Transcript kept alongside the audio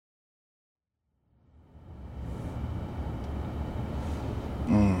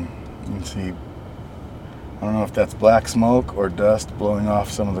Let's see. I don't know if that's black smoke or dust blowing off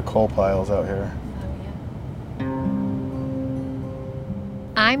some of the coal piles out here.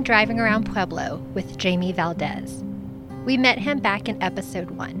 I'm driving around Pueblo with Jamie Valdez. We met him back in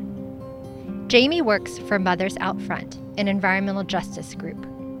Episode 1. Jamie works for Mothers Out Front, an environmental justice group.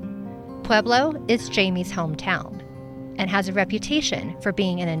 Pueblo is Jamie's hometown and has a reputation for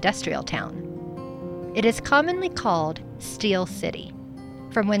being an industrial town. It is commonly called Steel City,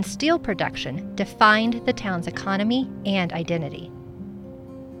 from when steel production defined the town's economy and identity.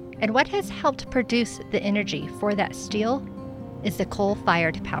 And what has helped produce the energy for that steel is the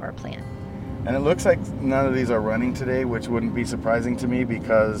coal-fired power plant. And it looks like none of these are running today, which wouldn't be surprising to me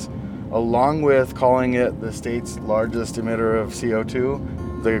because along with calling it the state's largest emitter of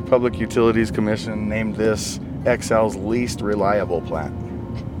CO2, the Public Utilities Commission named this Xcel's least reliable plant.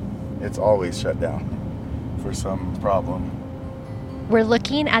 It's always shut down for some problem. We're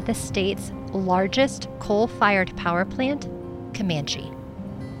looking at the state's largest coal-fired power plant, Comanche.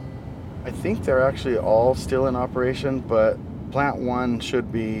 I think they're actually all still in operation, but Plant 1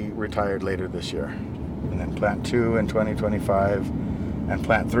 should be retired later this year. And then Plant 2 in 2025, and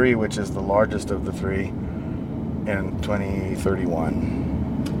Plant 3, which is the largest of the three, in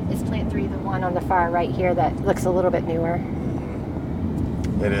 2031. Is Plant 3 the one on the far right here that looks a little bit newer?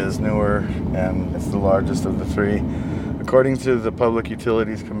 It is newer, and it's the largest of the three. According to the Public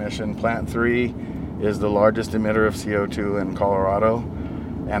Utilities Commission, Plant 3 is the largest emitter of CO2 in Colorado,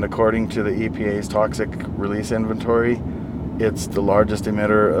 and according to the EPA's toxic release inventory, it's the largest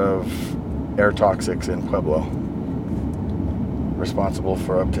emitter of air toxics in Pueblo, responsible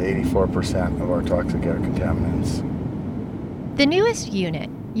for up to 84% of our toxic air contaminants. The newest unit,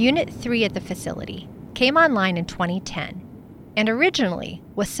 Unit 3 at the facility, came online in 2010 and originally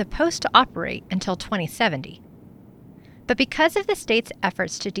was supposed to operate until 2070. But because of the state's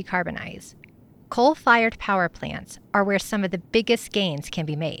efforts to decarbonize, coal-fired power plants are where some of the biggest gains can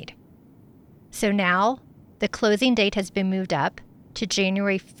be made. So now, the closing date has been moved up to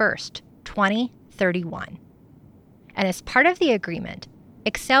January 1st, 2031. And as part of the agreement,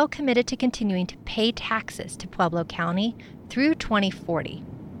 Xcel committed to continuing to pay taxes to Pueblo County through 2040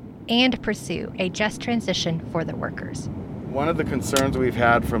 and pursue a just transition for the workers. One of the concerns we've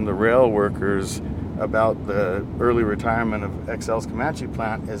had from the rail workers about the early retirement of Xcel's Comanche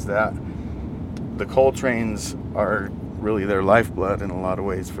plant is that the coal trains are really their lifeblood in a lot of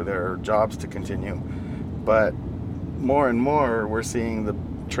ways for their jobs to continue. But more and more, we're seeing the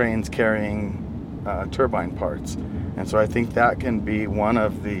trains carrying turbine parts. And so I think that can be one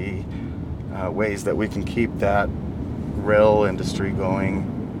of the ways that we can keep that rail industry going.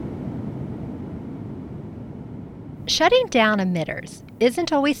 Shutting down emitters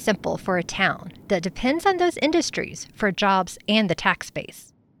isn't always simple for a town that depends on those industries for jobs and the tax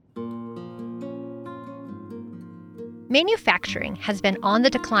base. Manufacturing has been on the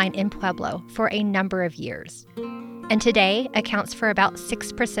decline in Pueblo for a number of years, and today accounts for about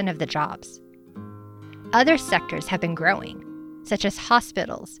 6% of the jobs. Other sectors have been growing, such as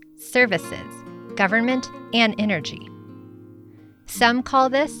hospitals, services, government, and energy. Some call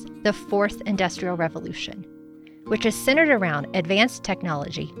this the fourth industrial revolution, which is centered around advanced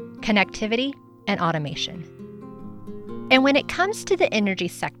technology, connectivity, and automation. And when it comes to the energy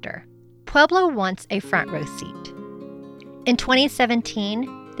sector, Pueblo wants a front row seat. In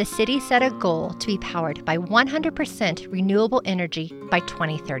 2017, the city set a goal to be powered by 100% renewable energy by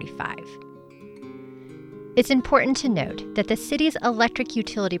 2035. It's important to note that the city's electric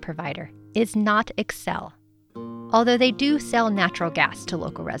utility provider is not Xcel, although they do sell natural gas to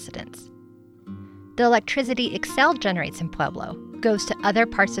local residents. The electricity Xcel generates in Pueblo goes to other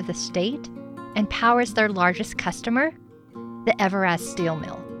parts of the state and powers their largest customer, the Everaz steel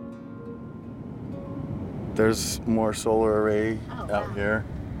mill. There's more solar array out here.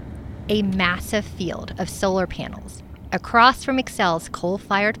 A massive field of solar panels across from Xcel's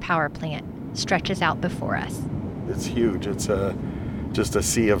coal-fired power plant stretches out before us. It's huge. It's just a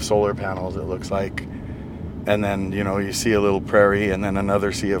sea of solar panels, it looks like. And then, you see a little prairie and then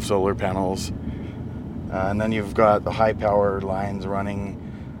another sea of solar panels. And then you've got the high power lines running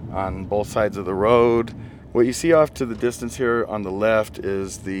on both sides of the road. What you see off to the distance here on the left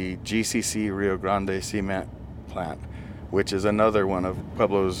is the GCC Rio Grande cement plant, which is another one of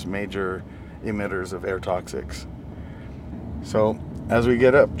Pueblo's major emitters of air toxics. So as we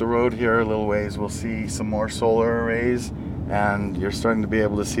get up the road here a little ways, we'll see some more solar arrays, and you're starting to be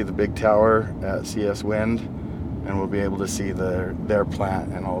able to see the big tower at CS Wind, and we'll be able to see their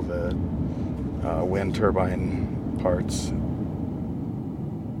plant and all the wind turbine parts.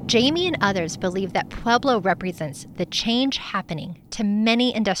 Jamie and others believe that Pueblo represents the change happening to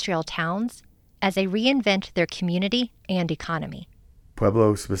many industrial towns as they reinvent their community and economy.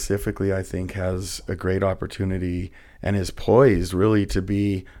 Pueblo specifically, I think, has a great opportunity and is poised really to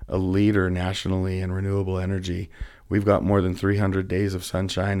be a leader nationally in renewable energy. We've got more than 300 days of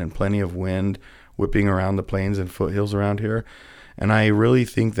sunshine and plenty of wind whipping around the plains and foothills around here. And I really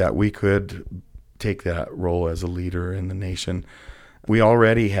think that we could take that role as a leader in the nation. We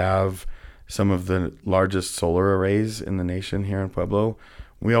already have some of the largest solar arrays in the nation here in Pueblo.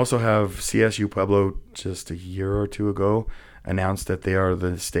 We also have CSU Pueblo, just a year or two ago, announced that they are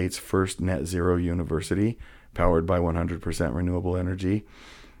the state's first net zero university powered by 100% renewable energy.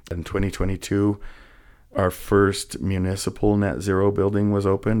 In 2022, our first municipal net zero building was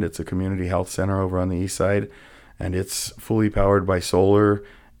opened. It's a community health center over on the east side, and it's fully powered by solar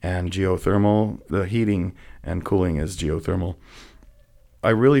and geothermal. The heating and cooling is geothermal. I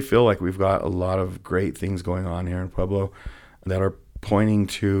really feel like we've got a lot of great things going on here in Pueblo that are pointing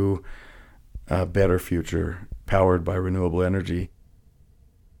to a better future powered by renewable energy.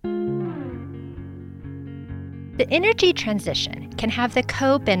 The energy transition can have the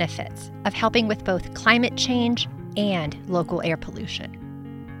co-benefits of helping with both climate change and local air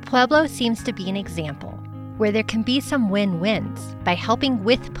pollution. Pueblo seems to be an example where there can be some win-wins by helping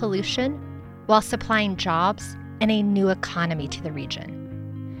with pollution while supplying jobs and a new economy to the region.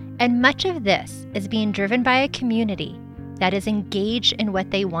 And much of this is being driven by a community that is engaged in what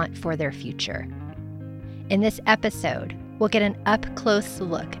they want for their future. In this episode, we'll get an up-close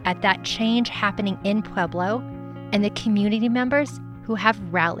look at that change happening in Pueblo and the community members who have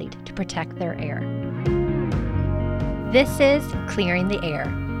rallied to protect their air. This is Clearing the Air,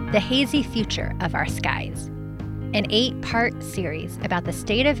 the hazy future of our skies, an 8-part series about the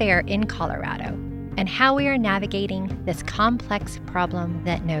state of air in Colorado and how we are navigating this complex problem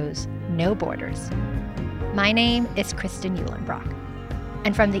that knows no borders. My name is Kristen Eulenbrock,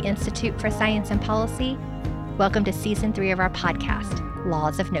 and from the Institute for Science and Policy, welcome to Season 3 of our podcast,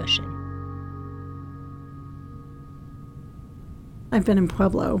 Laws of Notion. I've been in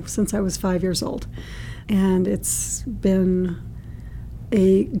Pueblo since I was 5 years old, and it's been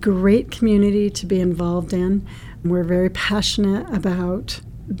a great community to be involved in. We're very passionate about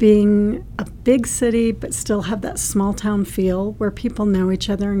being a big city, but still have that small town feel where people know each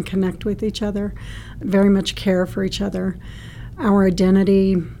other and connect with each other, very much care for each other. Our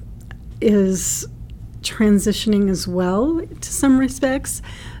identity is transitioning as well to some respects,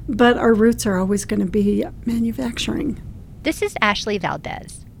 but our roots are always going to be manufacturing. This is Ashley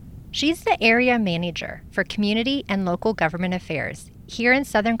Valdez. She's the area manager for community and local government affairs here in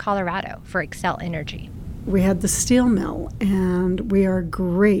Southern Colorado for Xcel Energy. We had the steel mill, and we are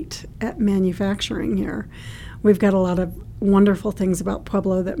great at manufacturing here. We've got a lot of wonderful things about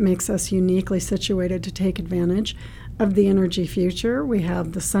Pueblo that makes us uniquely situated to take advantage of the energy future. We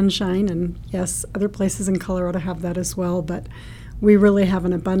have the sunshine, and yes, other places in Colorado have that as well, but we really have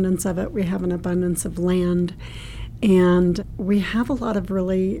an abundance of it. We have an abundance of land, and we have a lot of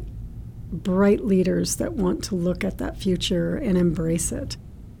really bright leaders that want to look at that future and embrace it.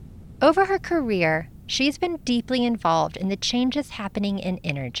 Over her career, she's been deeply involved in the changes happening in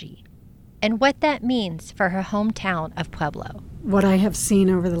energy and what that means for her hometown of Pueblo. What I have seen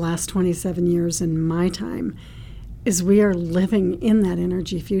over the last 27 years in my time is we are living in that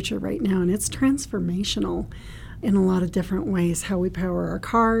energy future right now, and it's transformational in a lot of different ways. How we power our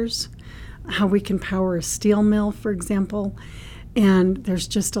cars, how we can power a steel mill, for example. And there's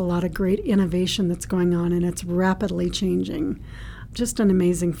just a lot of great innovation that's going on, and it's rapidly changing. Just an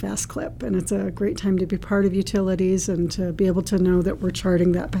amazing fast clip, and it's a great time to be part of utilities and to be able to know that we're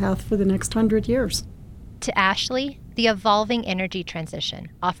charting that path for the next 100 years. To Ashley, the evolving energy transition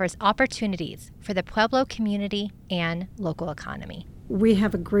offers opportunities for the Pueblo community and local economy. We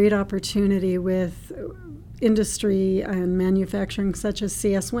have a great opportunity with industry and manufacturing such as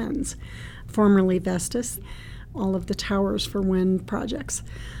CS Winds, formerly Vestas. All of the towers for wind projects,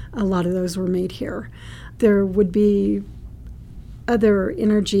 a lot of those were made here. There would be other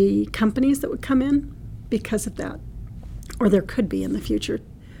energy companies that would come in because of that, or there could be in the future.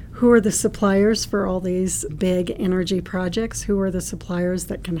 Who are the suppliers for all these big energy projects? Who are the suppliers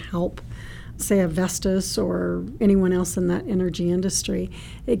that can help, say, a Vestas or anyone else in that energy industry?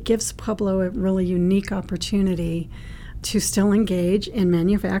 It gives Pueblo a really unique opportunity to still engage in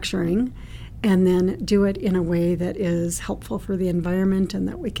manufacturing and then do it in a way that is helpful for the environment and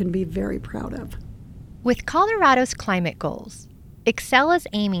that we can be very proud of. With Colorado's climate goals, Xcel is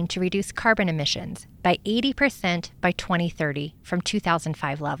aiming to reduce carbon emissions by 80% by 2030 from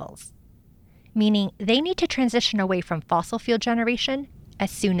 2005 levels, meaning they need to transition away from fossil fuel generation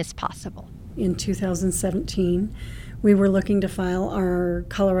as soon as possible. In 2017, we were looking to file our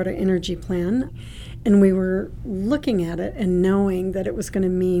Colorado Energy Plan, and we were looking at it and knowing that it was going to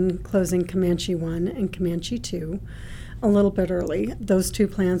mean closing Comanche 1 and Comanche 2 a little bit early. Those two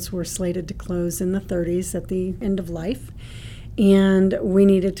plants were slated to close in the 30s at the end of life, and we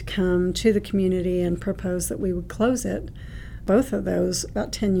needed to come to the community and propose that we would close it, both of those,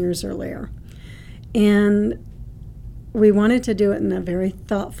 about 10 years earlier. And we wanted to do it in a very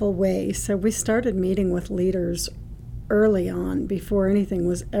thoughtful way, so we started meeting with leaders early on, before anything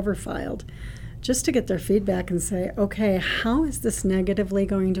was ever filed, just to get their feedback and say, okay, how is this negatively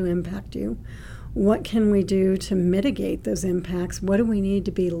going to impact you? What can we do to mitigate those impacts? What do we need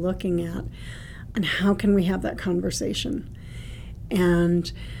to be looking at? And how can we have that conversation?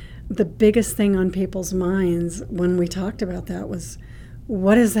 And the biggest thing on people's minds when we talked about that was,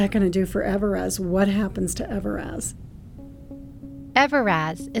 what is that going to do for Everaz? What happens to Everaz?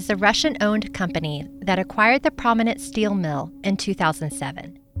 Everaz is a Russian-owned company that acquired the prominent steel mill in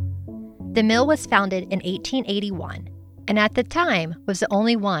 2007. The mill was founded in 1881, and at the time was the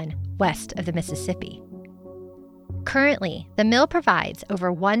only one west of the Mississippi. Currently, the mill provides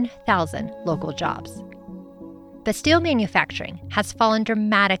over 1,000 local jobs. But steel manufacturing has fallen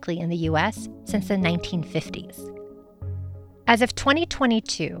dramatically in the U.S. since the 1950s. As of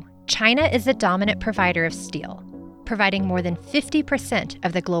 2022, China is the dominant provider of steel, providing more than 50%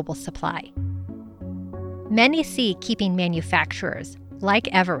 of the global supply. Many see keeping manufacturers, like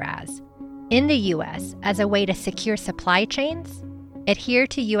Everaz, in the U.S. as a way to secure supply chains, adhere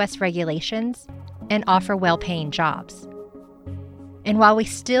to U.S. regulations, and offer well-paying jobs. And while we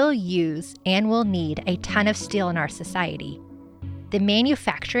still use and will need a ton of steel in our society, the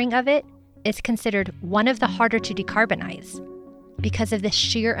manufacturing of it is considered one of the harder to decarbonize because of the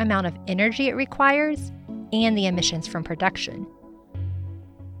sheer amount of energy it requires and the emissions from production.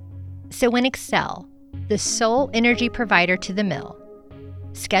 So when Xcel, the sole energy provider to the mill,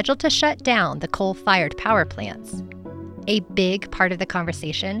 scheduled to shut down the coal-fired power plants, a big part of the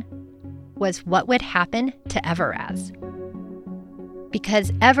conversation was what would happen to Everaz.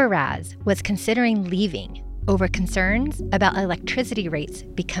 Because Everaz was considering leaving over concerns about electricity rates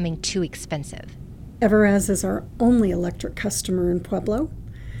becoming too expensive. Everaz is our only electric customer in Pueblo.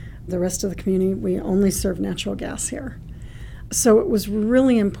 The rest of the community, we only serve natural gas here. So it was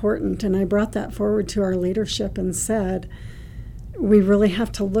really important, and I brought that forward to our leadership and said, we really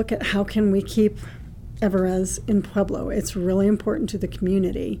have to look at how can we keep Everaz in Pueblo. It's really important to the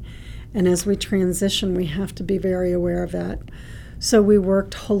community, and as we transition, we have to be very aware of that. So we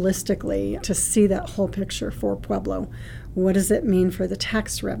worked holistically to see that whole picture for Pueblo. What does it mean for the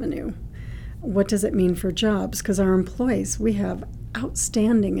tax revenue? What does it mean for jobs? Because our employees, we have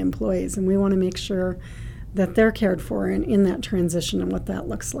outstanding employees, and we want to make sure that they're cared for in that transition and what that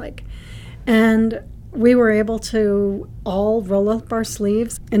looks like. And we were able to all roll up our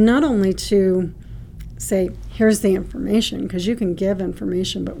sleeves, and not only to say, here's the information, because you can give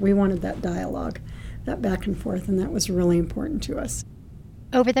information, but we wanted that dialogue, that back and forth, and that was really important to us.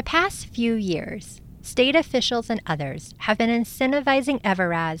 Over the past few years, state officials and others have been incentivizing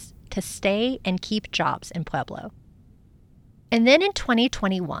Everaz to stay and keep jobs in Pueblo. And then in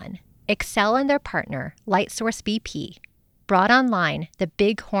 2021, Xcel and their partner, Lightsource BP, brought online the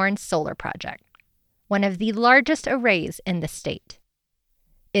Bighorn Solar Project, one of the largest arrays in the state.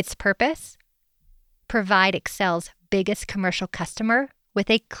 Its purpose? Provide Xcel's biggest commercial customer with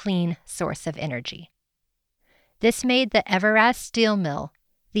a clean source of energy. This made the Everaz steel mill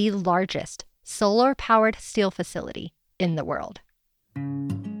the largest solar-powered steel facility in the world.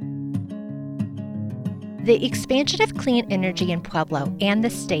 The expansion of clean energy in Pueblo and the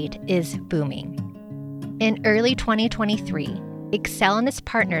state is booming. In early 2023, Xcel and its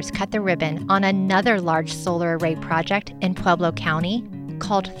partners cut the ribbon on another large solar array project in Pueblo County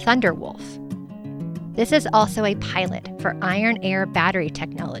called Thunderwolf. This is also a pilot for iron-air battery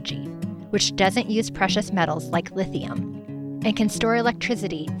technology, which doesn't use precious metals like lithium and can store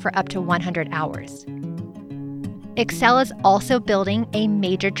electricity for up to 100 hours. Xcel is also building a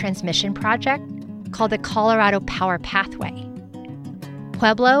major transmission project called the Colorado Power Pathway.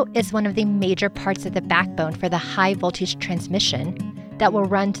 Pueblo is one of the major parts of the backbone for the high-voltage transmission that will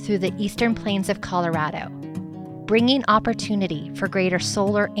run through the eastern plains of Colorado, bringing opportunity for greater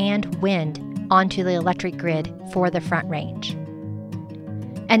solar and wind onto the electric grid for the Front Range.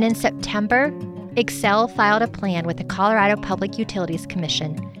 And in September, Xcel filed a plan with the Colorado Public Utilities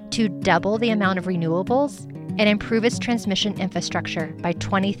Commission to double the amount of renewables and improve its transmission infrastructure by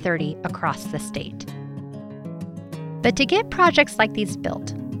 2030 across the state. But to get projects like these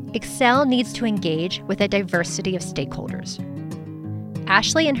built, Xcel needs to engage with a diversity of stakeholders.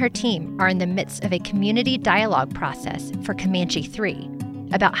 Ashley and her team are in the midst of a community dialogue process for Comanche 3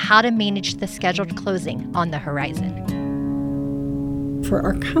 about how to manage the scheduled closing on the horizon. For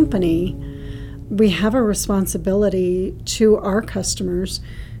our company, we have a responsibility to our customers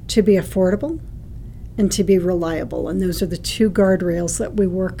to be affordable and to be reliable. And those are the two guardrails that we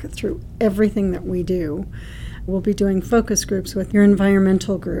work through everything that we do. We'll be doing focus groups with your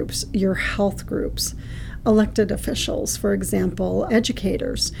environmental groups, your health groups, elected officials, for example,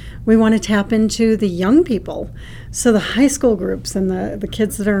 educators. We want to tap into the young people, so the high school groups and the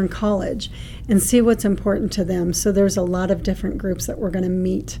kids that are in college, and see what's important to them. So there's a lot of different groups that we're going to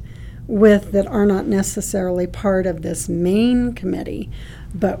meet with that are not necessarily part of this main committee,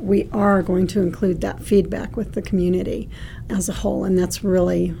 but we are going to include that feedback with the community as a whole, and that's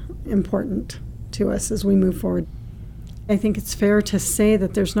really important to us as we move forward. I think it's fair to say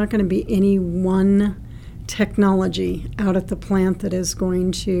that there's not going to be any one technology out at the plant that is going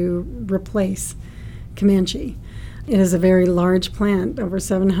to replace Comanche. It is a very large plant. Over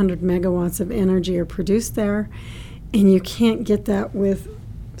 700 megawatts of energy are produced there, and you can't get that with,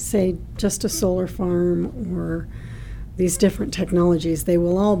 say, just a solar farm or these different technologies. They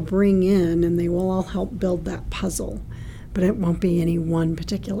will all bring in and they will all help build that puzzle, but it won't be any one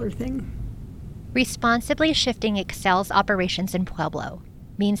particular thing. Responsibly shifting Excel's operations in Pueblo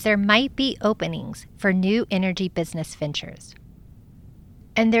means there might be openings for new energy business ventures.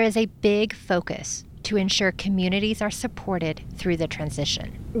 And there is a big focus to ensure communities are supported through the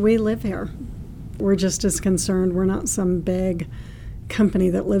transition. We live here. We're just as concerned. We're not some big company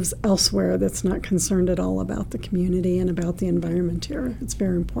that lives elsewhere that's not concerned at all about the community and about the environment here. It's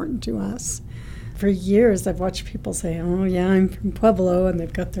very important to us. For years, I've watched people say, oh yeah, I'm from Pueblo, and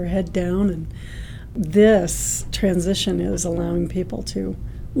they've got their head down. And this transition is allowing people to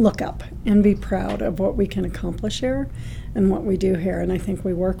look up and be proud of what we can accomplish here and what we do here. And I think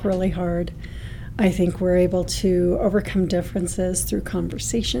we work really hard. I think we're able to overcome differences through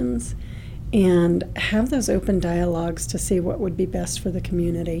conversations and have those open dialogues to see what would be best for the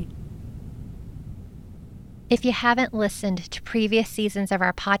community. If you haven't listened to previous seasons of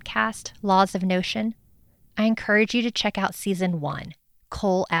our podcast, Laws of Notion, I encourage you to check out Season 1,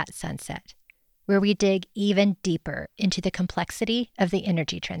 Coal at Sunset, where we dig even deeper into the complexity of the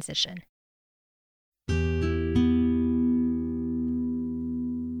energy transition.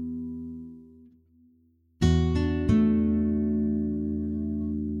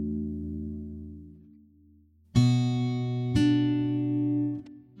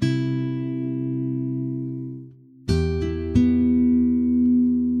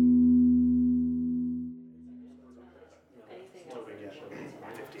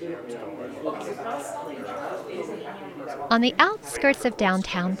 On the outskirts of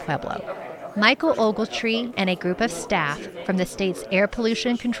downtown Pueblo, Michael Ogletree and a group of staff from the state's Air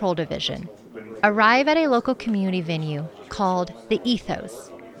Pollution Control Division arrive at a local community venue called The Ethos.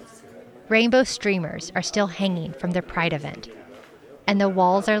 Rainbow streamers are still hanging from their Pride event, and the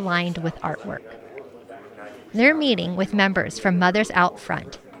walls are lined with artwork. They're meeting with members from Mothers Out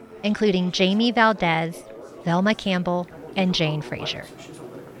Front, including Jamie Valdez, Velma Campbell, and Jane Frazier.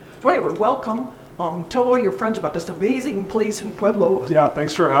 Right, welcome. Tell all your friends about this amazing place in Pueblo. Yeah,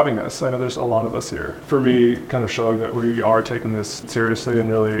 thanks for having us. I know there's a lot of us here. For me, kind of showing that we are taking this seriously and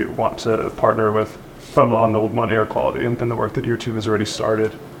really want to partner with Pueblo on the air quality and the work that your team has already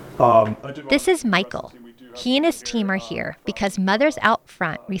started. This is Michael. He and his team are here because Mothers Out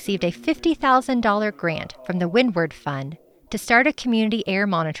Front received a $50,000 grant from the Windward Fund to start a community air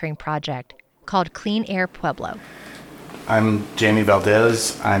monitoring project called Clean Air Pueblo. I'm Jamie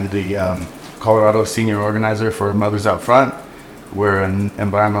Valdez. I'm the Colorado Senior Organizer for Mothers Out Front. We're an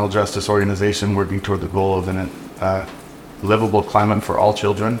environmental justice organization working toward the goal of a livable climate for all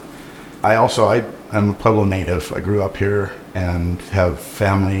children. I'm a Pueblo native. I grew up here and have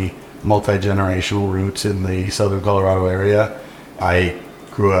family, multi-generational roots in the southern Colorado area. I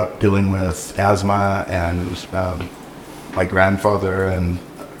grew up dealing with asthma, and my grandfather and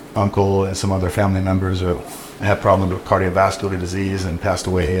uncle and some other family members had problems with cardiovascular disease and passed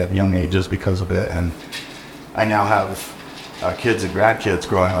away at young ages because of it. And I now have kids and grandkids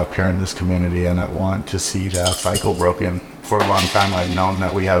growing up here in this community, and I want to see that cycle broken. For a long time, I've known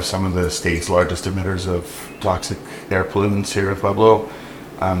that we have some of the state's largest emitters of toxic air pollutants here in Pueblo.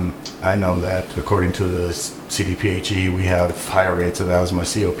 I know that according to the CDPHE, we have higher rates of asthma,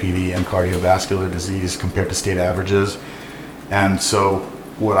 COPD, and cardiovascular disease compared to state averages. And so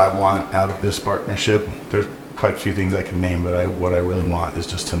what I want out of this partnership, there's quite a few things I can name, but what I really want is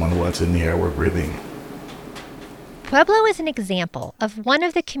just to know what's in the air we're breathing. Pueblo is an example of one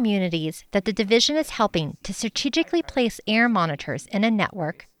of the communities that the division is helping to strategically place air monitors in a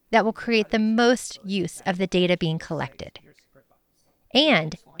network that will create the most use of the data being collected.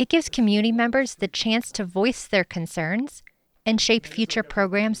 And it gives community members the chance to voice their concerns and shape future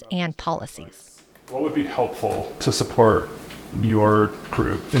programs and policies. What would be helpful to support your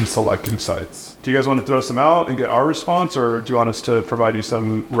group in selecting sites? Do you guys want to throw some out and get our response, or do you want us to provide you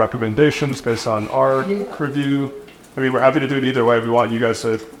some recommendations based on our review? I mean, we're happy to do it either way. We want you guys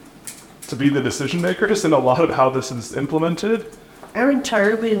to be the decision makers in a lot of how this is implemented. Our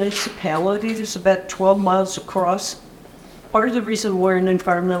entire municipality is about 12 miles across. Part of the reason we're an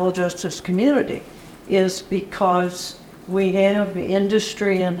environmental justice community is because we have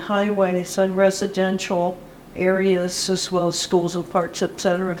industry and highways and residential areas as well as schools and parks,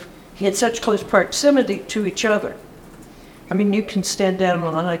 etc., in such close proximity to each other. I mean, you can stand down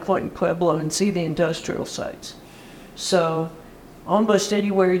on I-20 Pueblo and see the industrial sites. So almost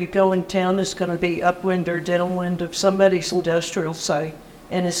anywhere you go in town is going to be upwind or downwind of somebody's industrial site,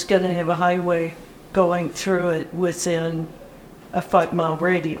 and it's going to have a highway going through it within a 5-mile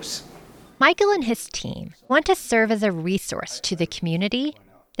radius. Michael and his team want to serve as a resource to the community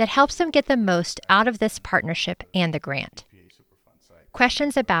that helps them get the most out of this partnership and the grant.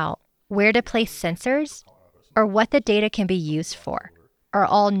 Questions about where to place sensors or what the data can be used for are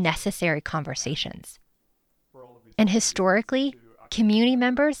all necessary conversations. And historically, community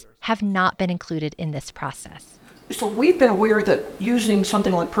members have not been included in this process. So we've been aware that using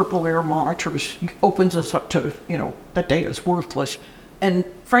something like purple air monitors opens us up to, that data is worthless. And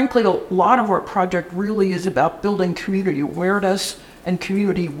frankly, a lot of our project really is about building community awareness and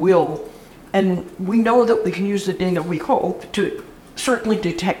community will. And we know that we can use the data, we hope, to certainly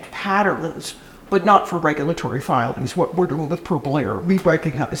detect patterns, but not for regulatory filings. What we're doing with purple air, we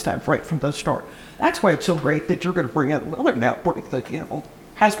recognize that right from the start. That's why it's so great that you're going to bring out another network that,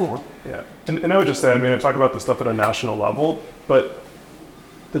 has more. Yeah, and I would just say, I talk about this stuff at a national level, but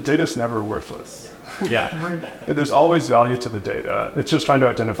the data's never worthless. Yeah. There's always value to the data. It's just trying to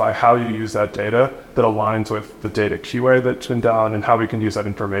identify how you use that data that aligns with the data QA that's been done and how we can use that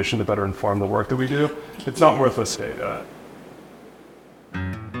information to better inform the work that we do. It's not worthless data.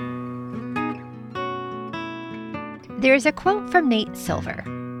 There's a quote from Nate Silver,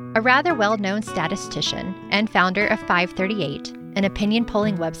 a rather well-known statistician and founder of 538, an opinion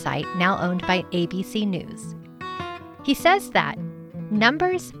polling website now owned by ABC News. He says that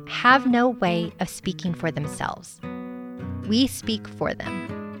numbers have no way of speaking for themselves. We speak for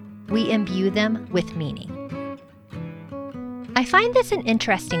them. We imbue them with meaning. I find this an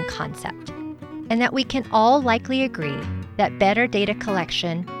interesting concept, and that we can all likely agree that better data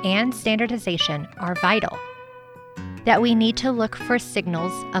collection and standardization are vital, that we need to look for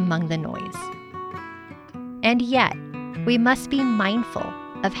signals among the noise. And yet, we must be mindful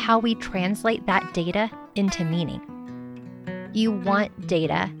of how we translate that data into meaning. You want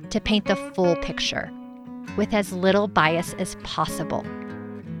data to paint the full picture with as little bias as possible,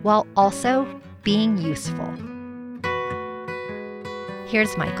 while also being useful.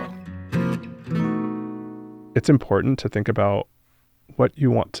 Here's Michael. It's important to think about what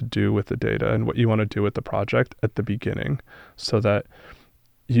you want to do with the data and what you want to do with the project at the beginning so that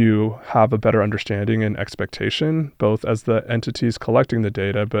you have a better understanding and expectation, both as the entities collecting the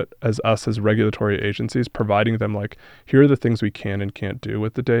data, but as us as regulatory agencies providing them, like, here are the things we can and can't do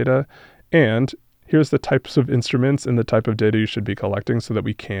with the data, and here's the types of instruments and the type of data you should be collecting so that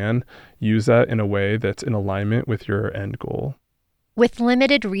we can use that in a way that's in alignment with your end goal. With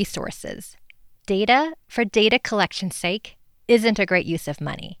limited resources, data for data collection's sake isn't a great use of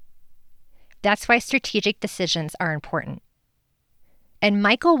money. That's why strategic decisions are important. And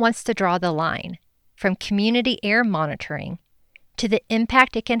Michael wants to draw the line from community air monitoring to the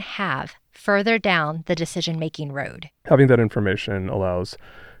impact it can have further down the decision-making road. Having that information allows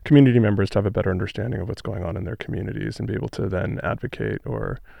community members to have a better understanding of what's going on in their communities and be able to then advocate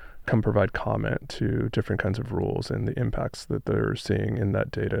or come provide comment to different kinds of rules and the impacts that they're seeing in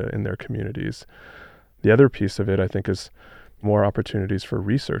that data in their communities. The other piece of it, I think, is more opportunities for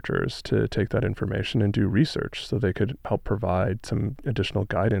researchers to take that information and do research so they could help provide some additional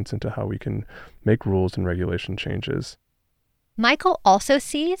guidance into how we can make rules and regulation changes. Michael also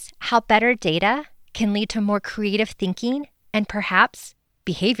sees how better data can lead to more creative thinking and perhaps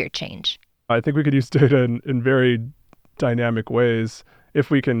behavior change. I think we could use data in very dynamic ways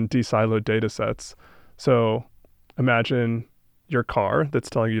if we can de-silo data sets. So imagine your car that's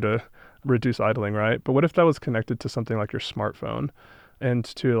telling you to reduce idling, right? But what if that was connected to something like your smartphone and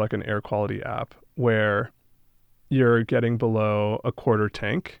to like an air quality app where you're getting below a quarter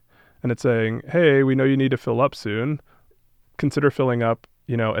tank and it's saying, hey, we know you need to fill up soon. Consider filling up,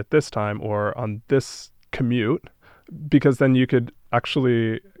 at this time or on this commute, because then you could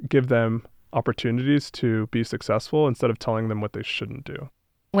actually give them opportunities to be successful instead of telling them what they shouldn't do.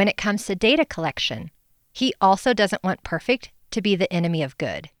 When it comes to data collection, he also doesn't want perfect to be the enemy of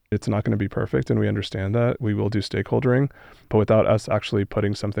good. It's not going to be perfect, and we understand that. We will do stakeholdering, but without us actually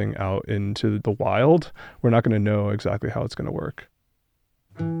putting something out into the wild, we're not going to know exactly how it's going to work.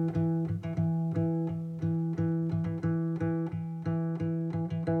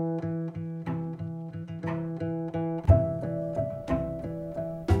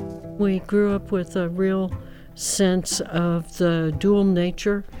 We grew up with a real sense of the dual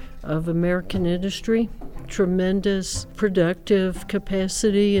nature of American industry, tremendous productive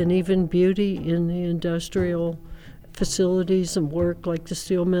capacity and even beauty in the industrial facilities and work like the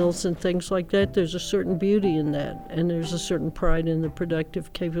steel mills and things like that. There's a certain beauty in that, and there's a certain pride in the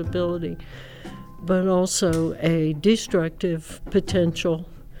productive capability, but also a destructive potential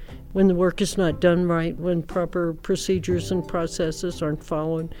when the work is not done right, when proper procedures and processes aren't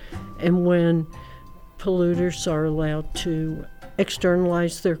followed, and when polluters are allowed to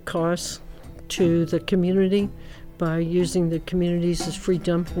externalize their costs to the community by using the communities as free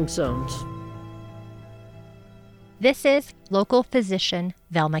dumping zones. This is local physician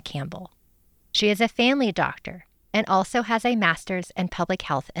Velma Campbell. She is a family doctor and also has a master's in public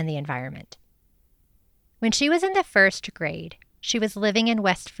health and the environment. When she was in the first grade, she was living in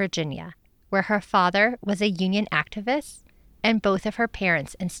West Virginia, where her father was a union activist, and both of her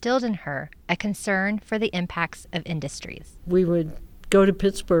parents instilled in her a concern for the impacts of industries. We would go to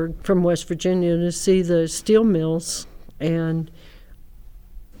Pittsburgh from West Virginia to see the steel mills, and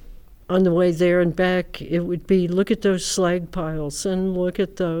on the way there and back, it would be, look at those slag piles and look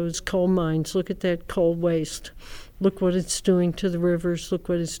at those coal mines, look at that coal waste, look what it's doing to the rivers, look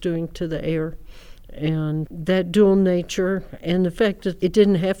what it's doing to the air. And that dual nature and the fact that it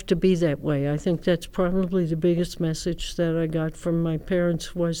didn't have to be that way. I think that's probably the biggest message that I got from my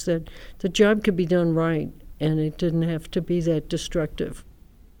parents, was that the job could be done right and it didn't have to be that destructive.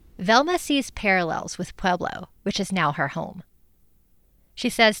 Velma sees parallels with Pueblo, which is now her home. She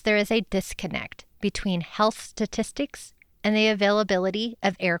says there is a disconnect between health statistics and the availability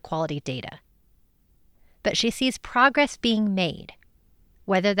of air quality data. But she sees progress being made,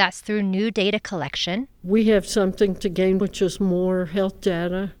 whether that's through new data collection. We have something to gain, which is more health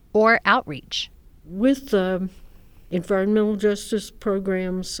data. Or outreach. With the environmental justice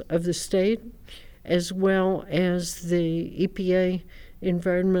programs of the state, as well as the EPA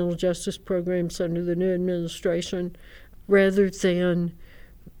environmental justice programs under the new administration, rather than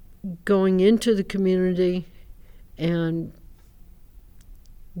going into the community and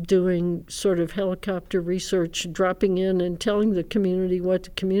doing sort of helicopter research, dropping in and telling the community what the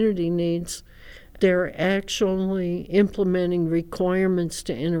community needs. They're actually implementing requirements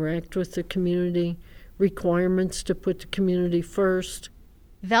to interact with the community, requirements to put the community first.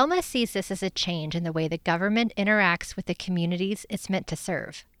 Velma sees this as a change in the way the government interacts with the communities it's meant to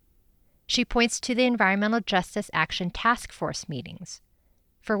serve. She points to the Environmental Justice Action Task Force meetings,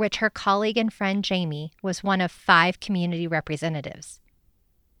 for which her colleague and friend Jamie was one of 5 community representatives.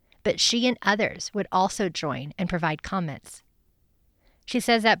 But she and others would also join and provide comments. She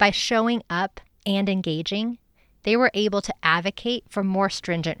says that by showing up and engaging, they were able to advocate for more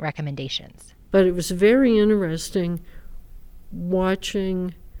stringent recommendations. But it was very interesting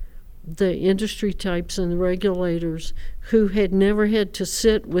watching the industry types and the regulators who had never had to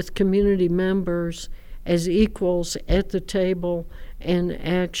sit with community members as equals at the table and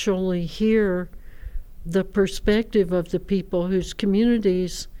actually hear the perspective of the people whose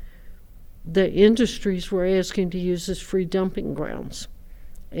communities the industries were asking to use as free dumping grounds.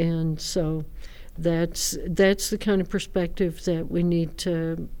 And so that's the kind of perspective that we need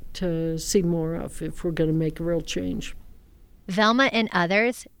to see more of if we're going to make a real change. Velma and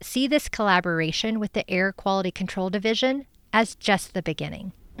others see this collaboration with the Air Quality Control Division as just the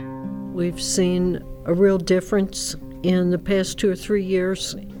beginning. We've seen a real difference in the past 2 or 3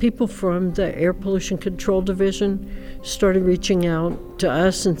 years. People from the Air Pollution Control Division started reaching out to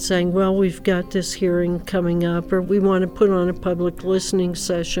us and saying, well, we've got this hearing coming up, or we want to put on a public listening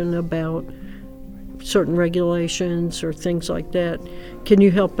session about certain regulations or things like that. Can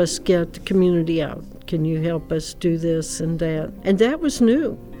you help us get the community out? Can you help us do this and that? And that was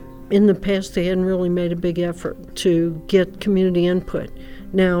new. In the past, they hadn't really made a big effort to get community input.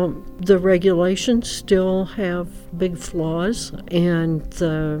 Now, the regulations still have big flaws, and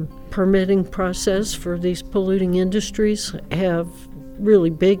the permitting process for these polluting industries have really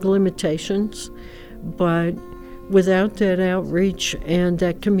big limitations, but Without that outreach and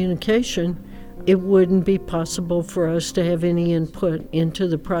that communication, it wouldn't be possible for us to have any input into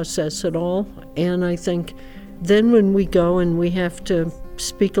the process at all. And I think then when we go and we have to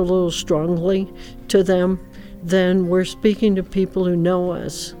speak a little strongly to them, then we're speaking to people who know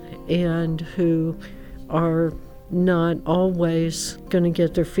us and who are not always going to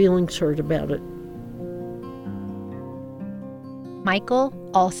get their feelings hurt about it. Michael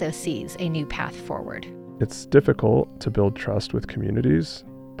also sees a new path forward. It's difficult to build trust with communities,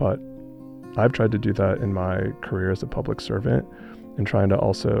 but I've tried to do that in my career as a public servant and trying to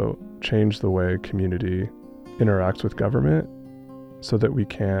also change the way community interacts with government so that we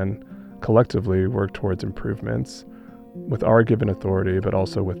can collectively work towards improvements with our given authority, but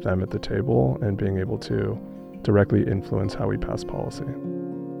also with them at the table and being able to directly influence how we pass policy.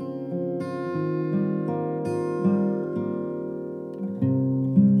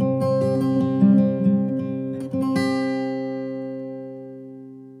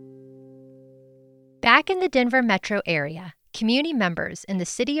 Back in the Denver metro area, community members in the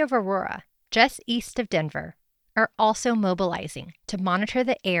city of Aurora, just east of Denver, are also mobilizing to monitor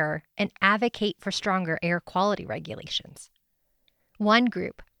the air and advocate for stronger air quality regulations. One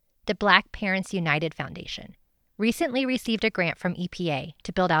group, the Black Parents United Foundation, recently received a grant from EPA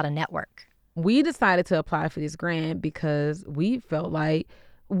to build out a network. We decided to apply for this grant because we felt like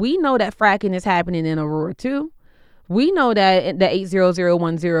we know that fracking is happening in Aurora too. We know that the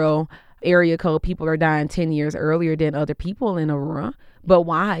 80010 area code people are dying 10 years earlier than other people in Aurora. But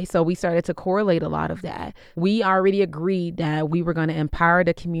why? So we started to correlate a lot of that. We already agreed that we were going to empower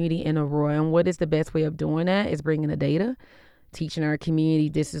the community in Aurora. And what is the best way of doing that is bringing the data, teaching our community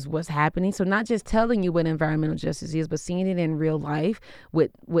this is what's happening. So not just telling you what environmental justice is, but seeing it in real life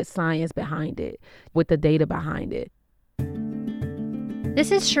with science behind it, with the data behind it.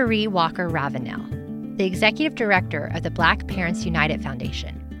 This is Cherie Walker Ravenel, the executive director of the Black Parents United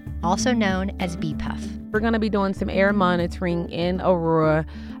Foundation, also known as BPUF. We're going to be doing some air monitoring in Aurora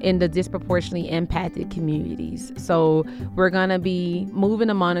in the disproportionately impacted communities. So we're going to be moving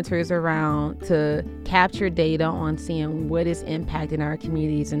the monitors around to capture data on seeing what is impacting our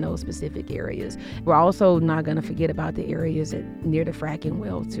communities in those specific areas. We're also not going to forget about the areas near the fracking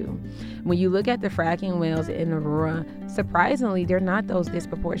well too. When you look at the fracking wells in Aurora, surprisingly, they're not those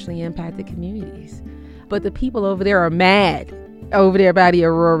disproportionately impacted communities. But the people over there are mad over there by the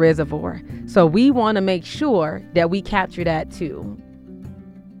Aurora Reservoir. So we want to make sure that we capture that too.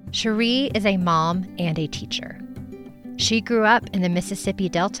 Cherie is a mom and a teacher. She grew up in the Mississippi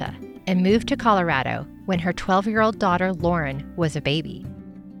Delta and moved to Colorado when her 12-year-old daughter Lauren was a baby.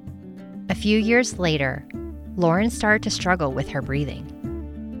 A few years later, Lauren started to struggle with her breathing.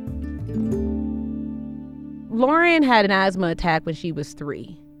 Lauren had an asthma attack when she was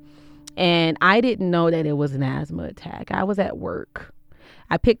 3. And I didn't know that it was an asthma attack. I was at work.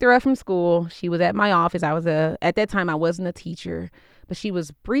 I picked her up from school. She was at my office. At that time, I wasn't a teacher, but she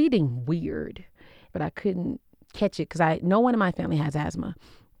was breathing weird. But I couldn't catch it because no one in my family has asthma.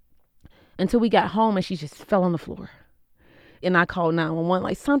 Until we got home and she just fell on the floor. And I called 911,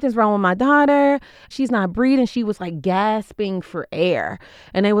 like, something's wrong with my daughter. She's not breathing. She was like gasping for air.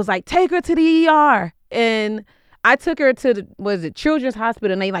 And they was like, take her to the ER. And I took her to Children's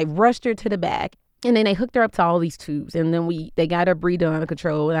Hospital, and they like rushed her to the back. And then they hooked her up to all these tubes. And then they got her breathing under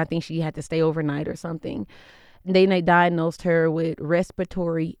control. And I think she had to stay overnight or something. And then they diagnosed her with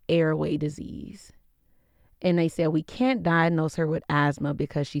respiratory airway disease. And they said, we can't diagnose her with asthma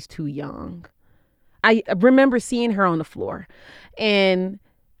because she's too young. I remember seeing her on the floor. And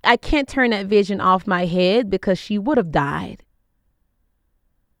I can't turn that vision off my head because she would have died.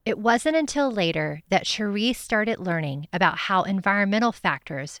 It wasn't until later that Cherie started learning about how environmental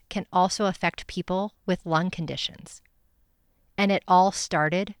factors can also affect people with lung conditions. And it all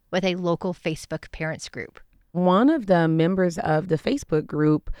started with a local Facebook parents group. One of the members of the Facebook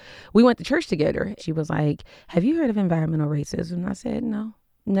group, we went to church together. She was like, have you heard of environmental racism? And I said, no,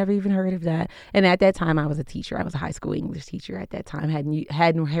 never even heard of that. And at that time, I was a teacher. I was a high school English teacher at that time.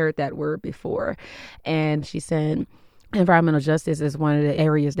 Hadn't heard that word before. And she said, environmental justice is one of the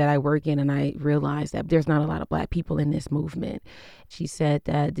areas that I work in, and I realized that there's not a lot of Black people in this movement. She said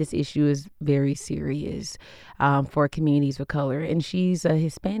that this issue is very serious for communities of color, and she's a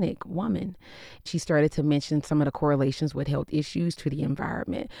Hispanic woman. She started to mention some of the correlations with health issues to the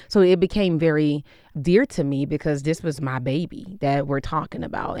environment. So it became very dear to me because this was my baby that we're talking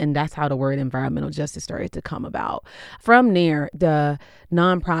about, and that's how the word environmental justice started to come about. From there, the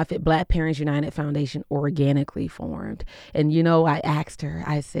nonprofit Black Parents United Foundation organically formed. And, I asked her,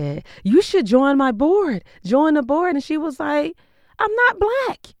 I said, you should join my board, join the board. And she was like, I'm not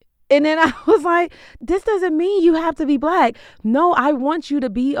Black. And then I was like, this doesn't mean you have to be Black. No, I want you to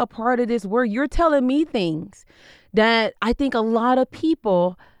be a part of this work. You're telling me things that I think a lot of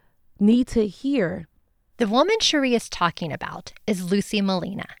people need to hear. The woman Cherie is talking about is Lucy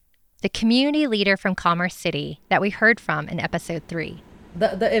Molina, the community leader from Commerce City that we heard from in episode 3.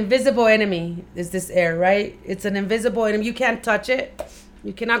 The invisible enemy is this air, right? It's an invisible enemy. You can't touch it.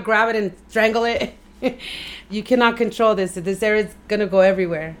 You cannot grab it and strangle it. You cannot control this. This air is going to go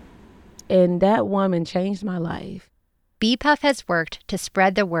everywhere. And that woman changed my life. BPUF has worked to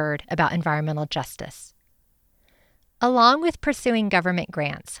spread the word about environmental justice. Along with pursuing government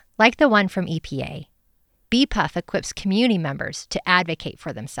grants, like the one from EPA, BPUF equips community members to advocate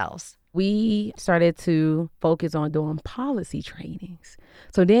for themselves. We started to focus on doing policy trainings.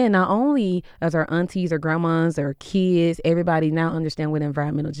 So then not only as our aunties or grandmas or kids, everybody now understand what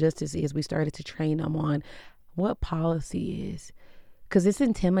environmental justice is, we started to train them on what policy is. Because it's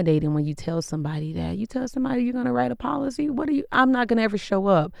intimidating when you tell somebody that. You tell somebody you're going to write a policy. I'm not going to ever show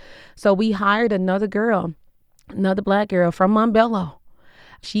up. So we hired another Black girl from Montbello.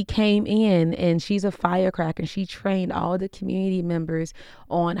 She came in and she's a firecracker. She trained all the community members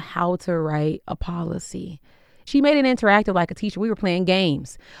on how to write a policy. She made it interactive like a teacher. We were playing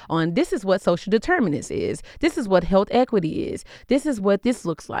games on this is what social determinants is. This is what health equity is. This is what this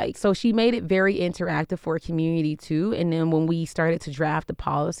looks like. So she made it very interactive for a community too. And then when we started to draft the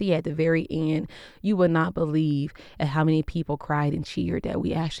policy at the very end, you would not believe at how many people cried and cheered that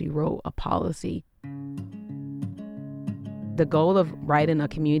we actually wrote a policy. The goal of writing a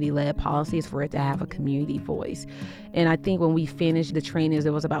community-led policy is for it to have a community voice. And I think when we finished the trainings,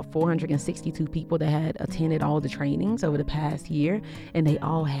 there was about 462 people that had attended all the trainings over the past year, and they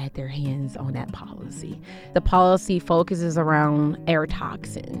all had their hands on that policy. The policy focuses around air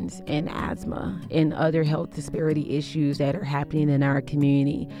toxins and asthma and other health disparity issues that are happening in our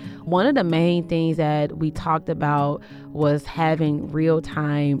community. One of the main things that we talked about was having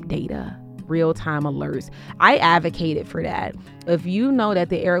real-time data, real-time alerts. I advocated for that. If you know that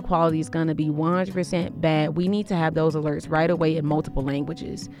the air quality is going to be 100% bad, we need to have those alerts right away in multiple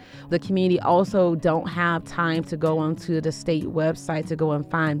languages. The community also don't have time to go onto the state website to go and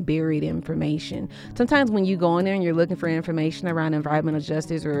find buried information. Sometimes when you go in there and you're looking for information around environmental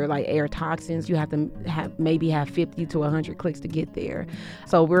justice or like air toxins, you have to maybe have 50 to 100 clicks to get there.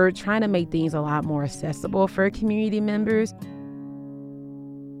 So we're trying to make things a lot more accessible for community members.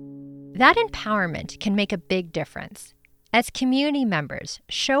 That empowerment can make a big difference as community members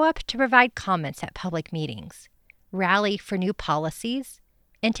show up to provide comments at public meetings, rally for new policies,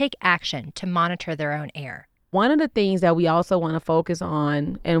 and take action to monitor their own air. One of the things that we also want to focus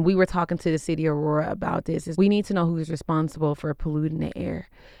on, and we were talking to the city of Aurora about this, is we need to know who's responsible for polluting the air.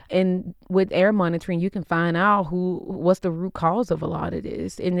 And with air monitoring, you can find out what's the root cause of a lot of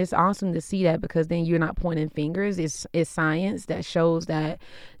this. And it's awesome to see that because then you're not pointing fingers. It's science that shows that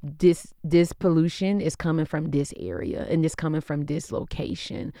this pollution is coming from this area and this coming from this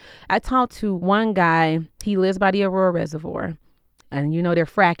location. I talked to one guy, he lives by the Aurora Reservoir, and they're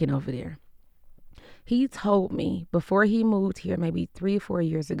fracking over there. He told me before he moved here, maybe 3 or 4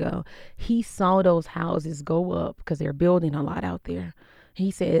 years ago, he saw those houses go up because they're building a lot out there. He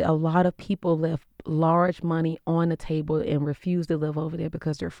said a lot of people left large money on the table and refused to live over there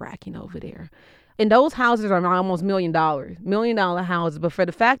because they're fracking over there. And those houses are almost $1 million houses. But for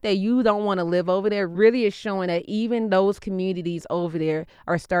the fact that you don't want to live over there really is showing that even those communities over there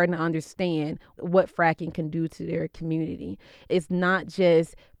are starting to understand what fracking can do to their community. It's not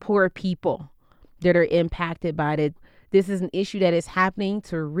just poor people that are impacted by it. This is an issue that is happening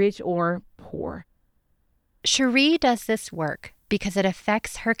to rich or poor. Cherie does this work because it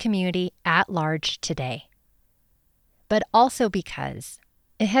affects her community at large today, but also because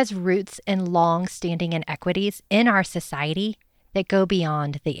it has roots in long-standing inequities in our society that go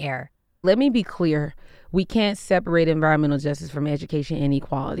beyond the air. Let me be clear. We can't separate environmental justice from education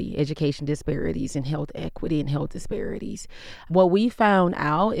inequality, education disparities, and health equity and health disparities. What we found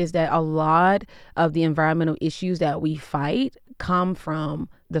out is that a lot of the environmental issues that we fight come from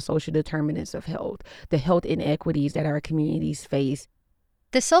the social determinants of health, the health inequities that our communities face.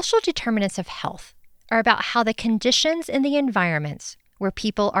 The social determinants of health are about how the conditions in the environments where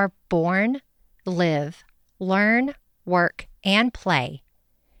people are born, live, learn, work, and play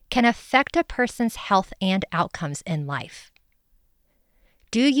can affect a person's health and outcomes in life.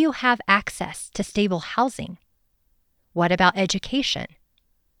 Do you have access to stable housing? What about education?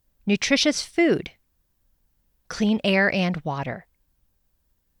 Nutritious food? Clean air and water?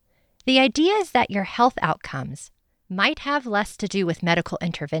 The idea is that your health outcomes might have less to do with medical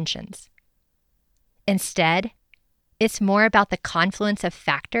interventions. Instead, It's more about the confluence of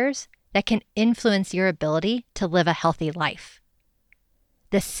factors that can influence your ability to live a healthy life.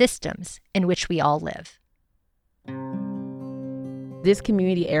 The systems in which we all live. This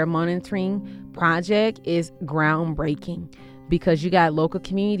community air monitoring project is groundbreaking because you got local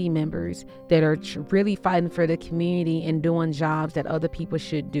community members that are really fighting for the community and doing jobs that other people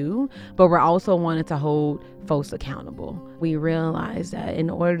should do, but we're also wanting to hold folks accountable. We realize that in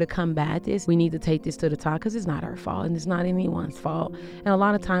order to combat this, we need to take this to the top because it's not our fault and it's not anyone's fault. And a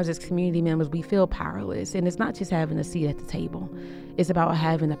lot of times as community members, we feel powerless, and it's not just having a seat at the table. It's about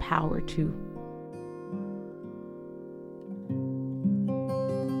having the power to.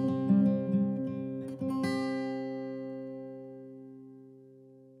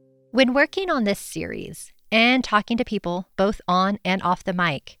 When working on this series and talking to people both on and off the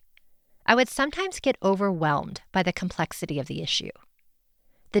mic, I would sometimes get overwhelmed by the complexity of the issue,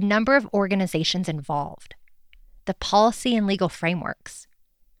 the number of organizations involved, the policy and legal frameworks,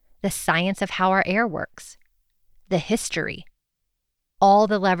 the science of how our air works, the history, all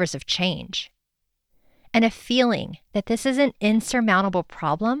the levers of change, and a feeling that this is an insurmountable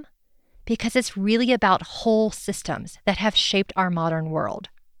problem because it's really about whole systems that have shaped our modern world.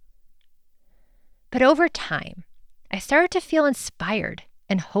 But over time, I started to feel inspired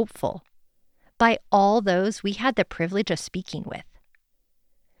and hopeful by all those we had the privilege of speaking with.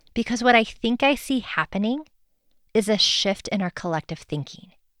 Because what I think I see happening is a shift in our collective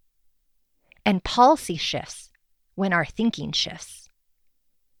thinking. And policy shifts when our thinking shifts.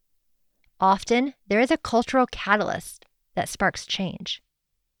 Often, there is a cultural catalyst that sparks change.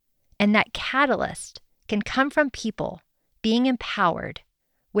 And that catalyst can come from people being empowered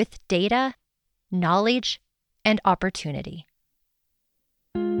with data, knowledge, and opportunity.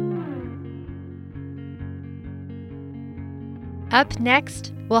 Up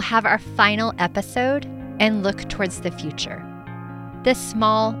next, we'll have our final episode and look towards the future. The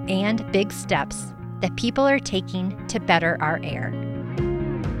small and big steps that people are taking to better our air.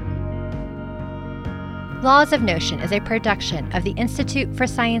 Laws of Notion is a production of the Institute for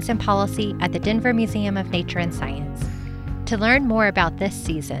Science and Policy at the Denver Museum of Nature and Science. To learn more about this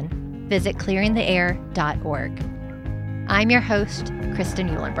season, visit clearingtheair.org. I'm your host, Kristen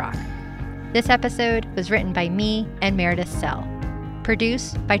Eulenbrock. This episode was written by me and Meredith Sell,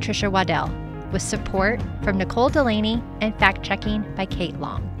 produced by Trisha Waddell, with support from Nicole Delaney and fact-checking by Kate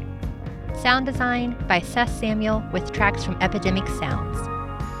Long. Sound design by Seth Samuel with tracks from Epidemic Sounds,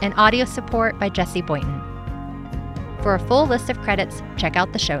 and audio support by Jesse Boynton. For a full list of credits, check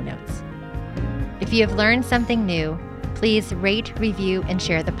out the show notes. If you have learned something new, please rate, review, and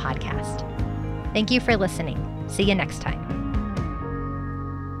share the podcast. Thank you for listening. See you next time.